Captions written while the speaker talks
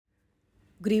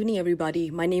Good evening, everybody.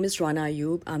 My name is Rana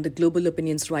Ayub. I'm the global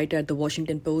opinions writer at the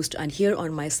Washington Post, and here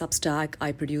on my Substack,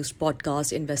 I produce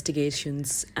podcasts,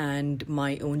 investigations, and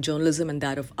my own journalism and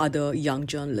that of other young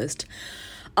journalists.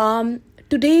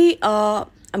 Today,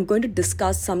 I'm going to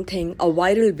discuss something, a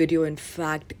viral video, in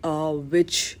fact,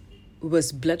 which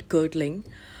was blood-curdling,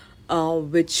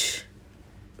 which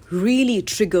really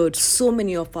triggered so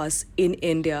many of us in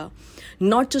India,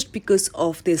 not just because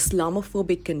of the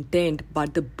Islamophobic content,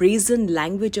 but the brazen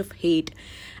language of hate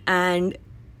and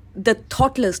the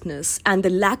thoughtlessness and the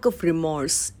lack of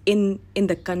remorse in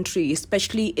the country,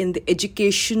 especially in the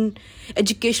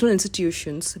educational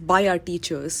institutions by our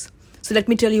teachers. So let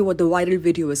me tell you what the viral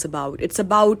video is about. It's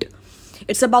about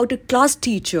a class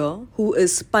teacher who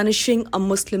is punishing a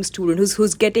Muslim student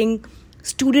who's getting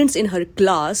students in her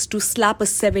class to slap a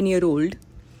 7-year-old.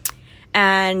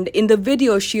 And in the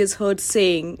video, she is heard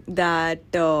saying that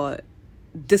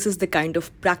this is the kind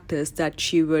of practice that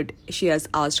she has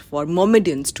asked for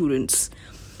Mohammedan students.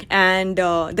 And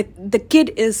the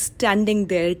kid is standing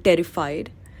there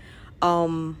terrified,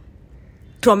 traumatized,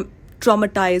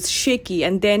 shaky.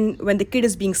 And then when the kid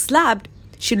is being slapped,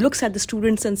 she looks at the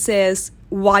students and says,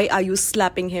 "Why are you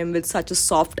slapping him with such a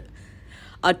soft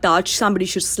touch? Somebody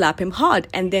should slap him hard."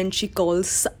 And then she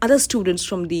calls other students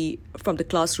from the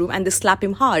classroom and they slap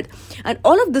him hard. And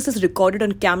all of this is recorded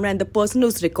on camera, and the person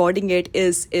who's recording it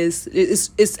is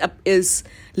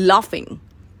laughing,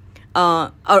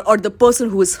 or the person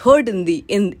who is heard in the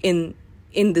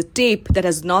tape that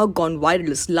has now gone viral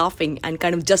is laughing and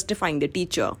kind of justifying the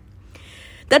teacher.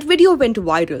 That video went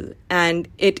viral, and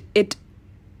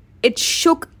it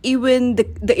shook even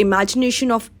the imagination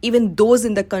of even those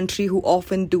in the country who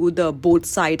often do the both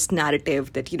sides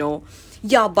narrative that,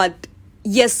 but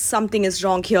yes, something is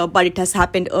wrong here, but it has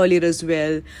happened earlier as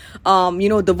well.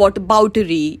 The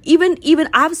whataboutery. Even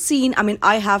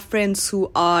I have friends who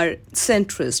are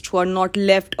centrist, who are not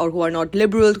left or who are not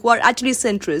liberal, who are actually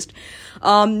centrist,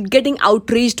 getting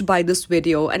outraged by this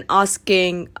video and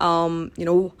asking,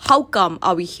 how come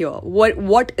are we here?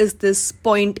 What is this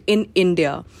point in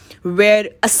India where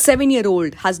a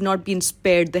 7-year-old has not been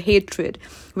spared the hatred,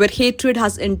 where hatred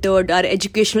has entered our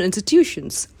educational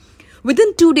institutions?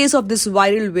 Within 2 days of this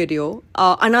viral video,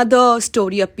 another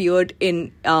story appeared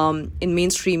in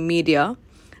mainstream media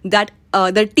that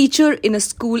the teacher in a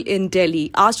school in Delhi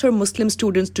asked her Muslim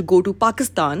students to go to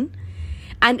Pakistan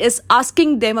and is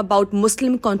asking them about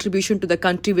Muslim contribution to the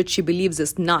country, which she believes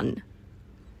is none.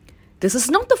 This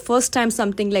is not the first time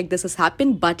something like this has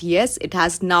happened, but yes, it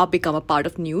has now become a part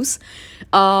of news.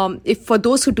 If for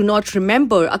those who do not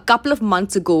remember, a couple of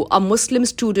months ago, a Muslim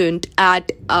student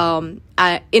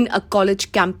in a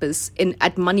college campus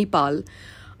at Manipal,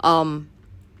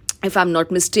 if I'm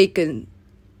not mistaken,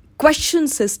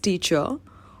 questions his teacher,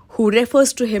 who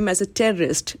refers to him as a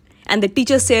terrorist. And the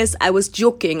teacher says, "I was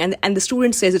joking." And the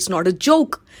student says, "It's not a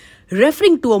joke."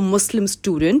 Referring to a Muslim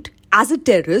student as a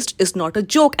terrorist is not a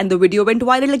joke, and the video went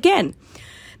viral again.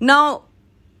 Now,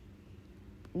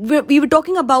 we were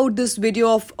talking about this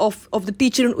video of the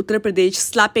teacher in Uttar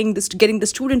Pradesh getting the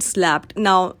student slapped.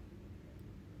 Now,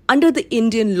 under the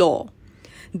Indian law,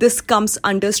 this comes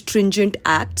under stringent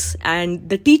acts, and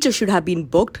the teacher should have been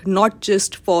booked, not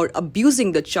just for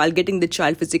abusing the child, getting the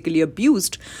child physically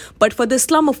abused, but for the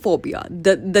Islamophobia,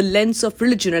 the lens of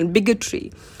religion and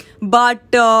bigotry. But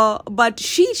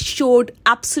she showed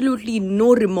absolutely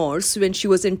no remorse when she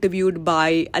was interviewed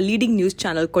by a leading news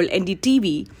channel called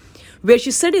NDTV, where she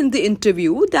said in the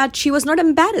interview that she was not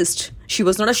embarrassed, she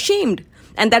was not ashamed,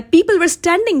 and that people were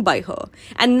standing by her.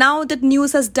 And now that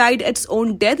news has died its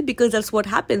own death, because that's what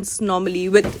happens normally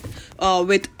with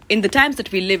in the times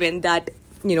that we live in, that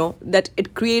that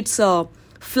it creates a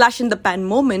flash in the pan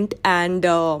moment, and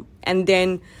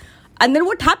then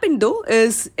what happened though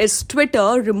is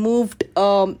Twitter removed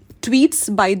tweets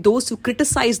by those who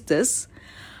criticized this.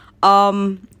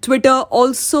 Twitter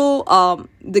also,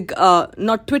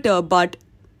 not Twitter, but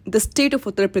the state of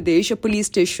Uttar Pradesh, a police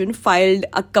station filed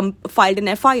an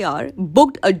FIR,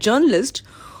 booked a journalist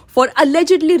for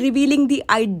allegedly revealing the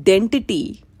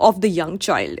identity of the young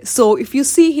child. So if you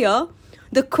see here,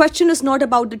 the question is not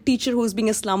about the teacher who's being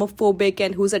Islamophobic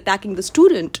and who's attacking the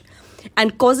student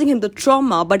and causing him the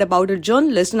trauma, but about a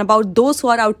journalist and about those who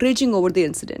are outraging over the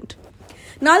incident.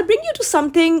 Now, I'll bring you to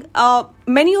something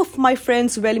many of my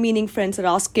friends, well-meaning friends, are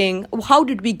asking, how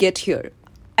did we get here?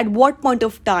 At what point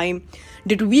of time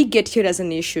did we get here as a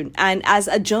nation? And as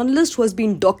a journalist who has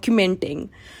been documenting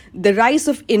the rise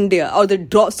of India, or the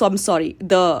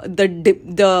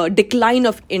decline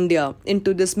of India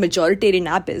into this majoritarian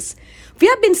abyss We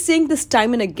have been saying this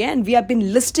time and again. We have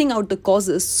been listing out the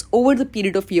causes over the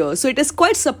period of years. So it is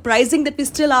quite surprising that we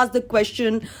still ask the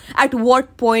question, at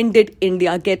what point did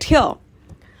India get here?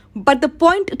 But the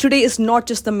point today is not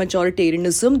just the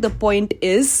majoritarianism. The point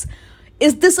is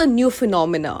this a new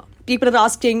phenomena? People are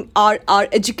asking, are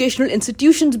educational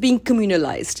institutions being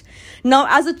communalized? Now,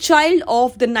 as a child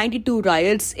of the 92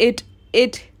 riots,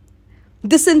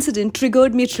 this incident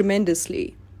triggered me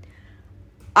tremendously.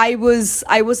 I was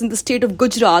in the state of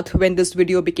Gujarat when this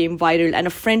video became viral, and a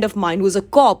friend of mine who was a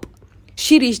cop,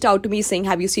 she reached out to me saying,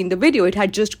 have you seen the video? It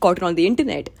had just gotten on the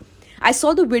internet. I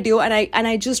saw the video and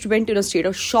I just went in a state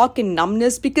of shock and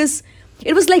numbness because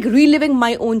it was like reliving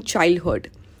my own childhood.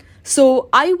 So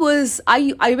I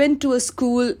went to a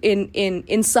school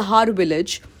in Sahar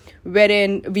village,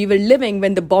 wherein we were living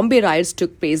when the Bombay riots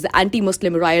took place. The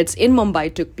anti-Muslim riots in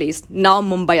Mumbai took place. Now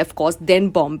Mumbai, of course,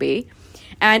 then Bombay.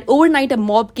 And overnight, a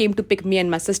mob came to pick me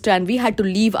and my sister, and we had to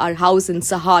leave our house in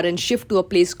Sahar and shift to a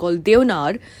place called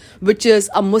Deonar, which is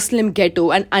a Muslim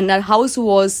ghetto. And our house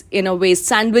was, in a way,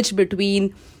 sandwiched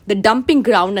between the dumping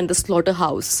ground and the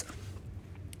slaughterhouse.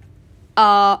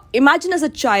 Imagine as a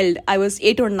child, I was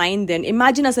 8 or 9 then,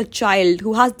 imagine as a child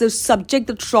who has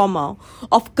the trauma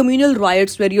of communal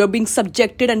riots where you're being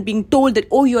subjected and being told that,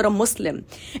 oh, you're a Muslim.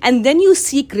 And then you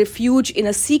seek refuge in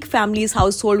a Sikh family's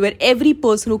household where every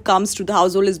person who comes to the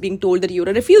household is being told that you're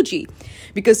a refugee.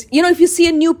 Because, if you see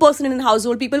a new person in a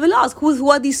household, people will ask, who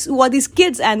are these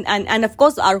kids? And of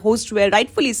course, our hosts were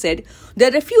rightfully said, they're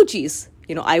refugees.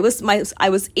 I was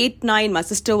 8, 9, my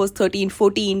sister was 13,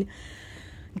 14.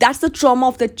 That's the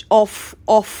trauma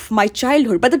of my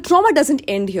childhood. But the trauma doesn't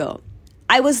end here.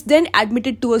 I was then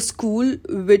admitted to a school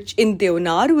which in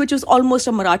Deonar, which was almost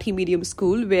a Marathi medium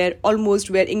school, where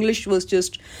English was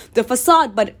just the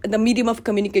facade, but the medium of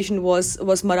communication was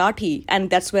Marathi, and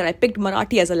that's where I picked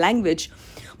Marathi as a language.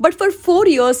 But for 4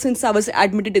 years since I was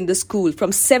admitted in the school,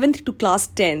 from 7th to class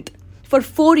 10th, for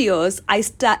 4 years I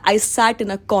sat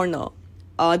in a corner.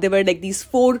 There were like these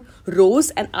 4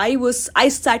 rows, and I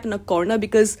sat in a corner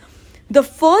because the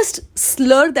first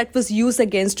slur that was used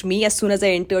against me as soon as I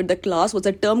entered the class was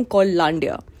a term called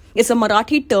Landia. It's a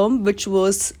Marathi term which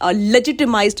was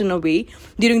legitimized in a way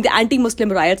during the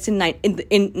anti-Muslim riots in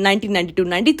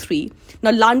 1992-93.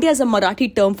 Now, Landia is a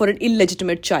Marathi term for an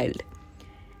illegitimate child.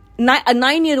 A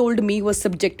 9-year-old me was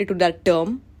subjected to that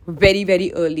term very,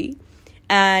 very early.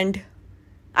 And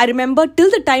I remember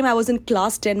till the time I was in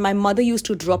class 10, my mother used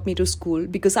to drop me to school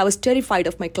because I was terrified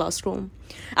of my classroom.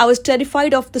 I was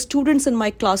terrified of the students in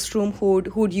my classroom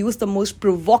who'd use the most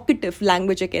provocative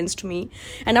language against me.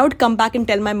 And I would come back and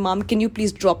tell my mom, can you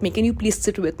please drop me? Can you please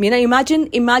sit with me? And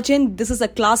imagine this is a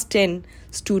class 10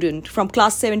 student. From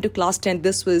class 7 to class 10,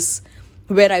 this was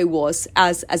where I was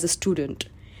as a student.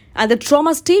 And the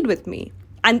trauma stayed with me.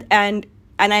 And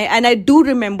I do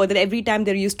remember that every time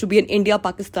there used to be an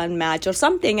India-Pakistan match or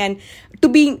something, and to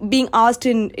being asked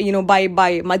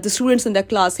by the students in the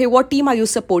class, hey, what team are you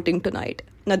supporting tonight?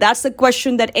 Now that's a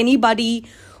question that anybody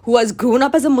who has grown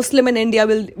up as a Muslim in India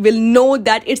will know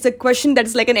that it's a question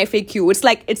that's like an FAQ. It's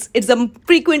like it's a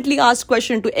frequently asked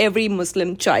question to every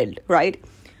Muslim child, right?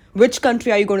 Which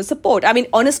country are you going to support? I mean,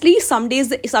 honestly,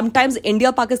 sometimes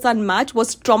India-Pakistan match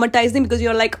was traumatizing because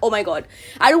you're like, oh my God,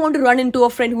 I don't want to run into a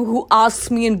friend who asks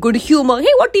me in good humor,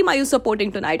 hey, what team are you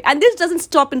supporting tonight? And this doesn't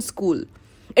stop in school.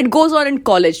 It goes on in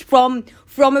college. From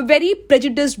a very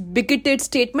prejudiced, bigoted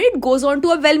statement, it goes on to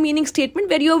a well-meaning statement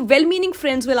where your well-meaning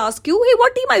friends will ask you, hey,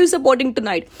 what team are you supporting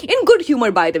tonight? In good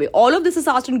humor, by the way. All of this is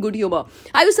asked in good humor.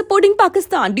 Are you supporting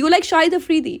Pakistan? Do you like Shahid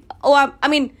Afridi? Oh,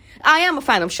 I am a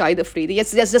fan of Shahid Afridi.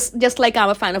 It's just like I'm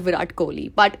a fan of Virat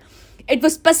Kohli. But it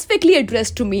was specifically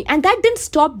addressed to me. And that didn't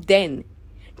stop then.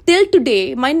 Till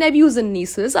today, my nephews and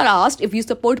nieces are asked, if you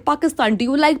support Pakistan, do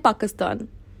you like Pakistan?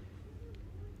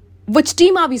 Which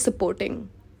team are we supporting?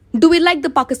 Do we like the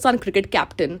Pakistan cricket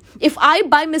captain? If I,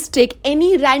 by mistake,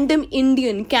 any random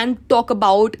Indian can talk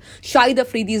about Shahid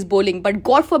Afridi's bowling, but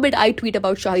God forbid I tweet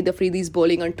about Shahid Afridi's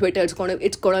bowling on Twitter, it's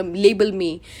gonna label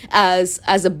me as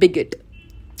a bigot.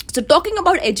 So talking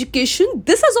about education,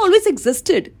 this has always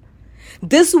existed.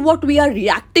 This, what we are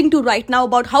reacting to right now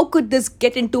about how could this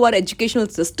get into our educational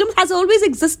system, has always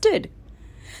existed.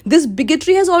 This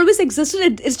bigotry has always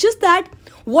existed. It's just that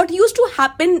what used to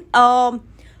happen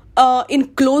in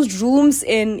closed rooms,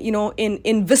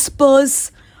 in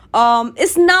whispers,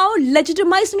 is now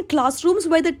legitimized in classrooms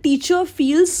where the teacher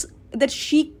feels that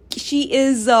she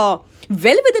is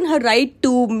well within her right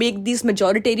to make these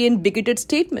majoritarian, bigoted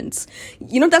statements.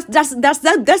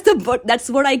 That's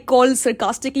what I call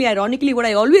sarcastically, ironically, what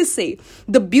I always say.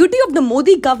 The beauty of the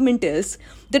Modi government is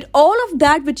that all of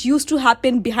that which used to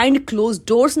happen behind closed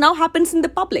doors now happens in the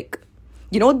public.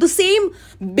 The same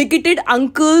bigoted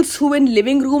uncles who in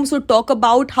living rooms would talk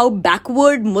about how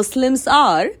backward Muslims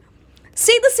are,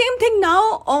 say the same thing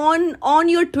now on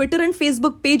your Twitter and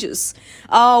Facebook pages.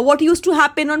 What used to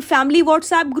happen on family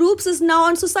WhatsApp groups is now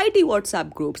on society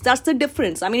WhatsApp groups. That's the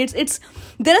difference. I mean,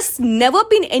 there has never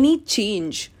been any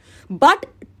change. But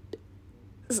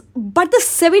the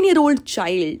 7-year-old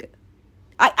child,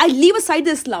 I leave aside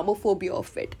the Islamophobia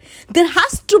of it. There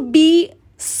has to be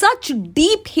such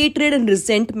deep hatred and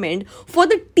resentment for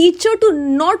the teacher to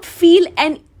not feel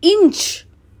an inch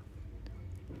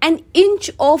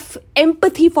of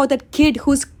empathy for that kid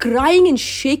who's crying and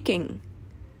shaking.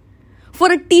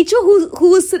 For a teacher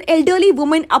who's an elderly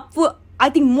woman up for,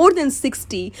 I think, more than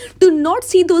 60, to not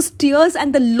see those tears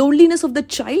and the loneliness of the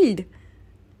child.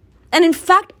 And in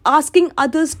fact, asking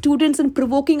other students and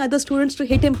provoking other students to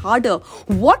hit him harder.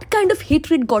 What kind of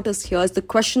hatred got us here is the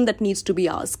question that needs to be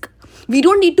asked. We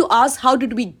don't need to ask, how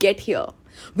did we get here?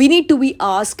 We need to be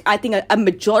asked, I think a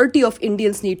majority of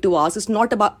Indians need to ask, it's not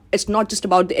just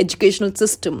about the educational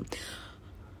system.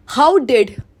 How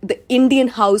did the Indian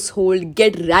household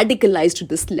get radicalized to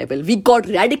this level? We got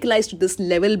radicalized to this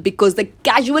level because the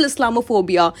casual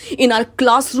Islamophobia in our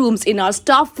classrooms, in our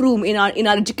staff room, in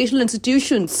our educational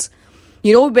institutions,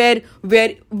 where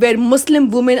Muslim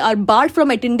women are barred from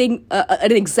attending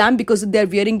an exam because they're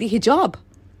wearing the hijab.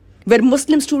 Where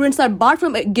Muslim students are barred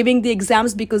from giving the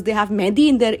exams because they have mehndi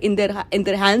in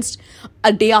their hands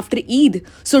a day after Eid.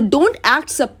 So don't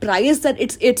act surprised that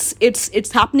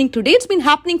it's happening today. It's been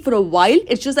happening for a while.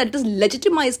 It's just that it is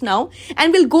legitimized now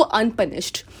and will go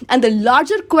unpunished. And the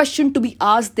larger question to be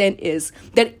asked then is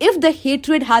that if the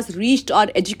hatred has reached our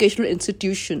educational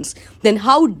institutions, then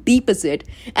how deep is it,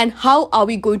 and how are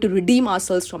we going to redeem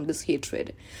ourselves from this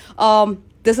hatred?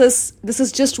 This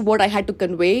is just what I had to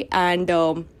convey. And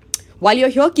while you're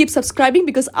here, keep subscribing,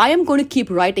 because I am going to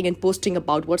keep writing and posting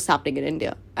about what's happening in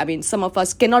India. I mean, some of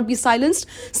us cannot be silenced.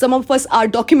 Some of us are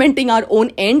documenting our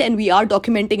own end, and we are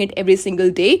documenting it every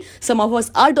single day. Some of us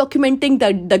are documenting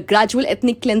the gradual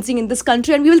ethnic cleansing in this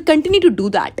country, and we will continue to do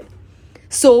that.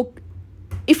 So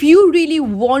if you really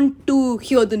want to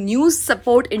hear the news,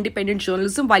 support independent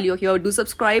journalism, while you're here, do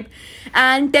subscribe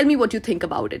and tell me what you think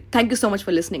about it. Thank you so much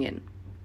for listening in.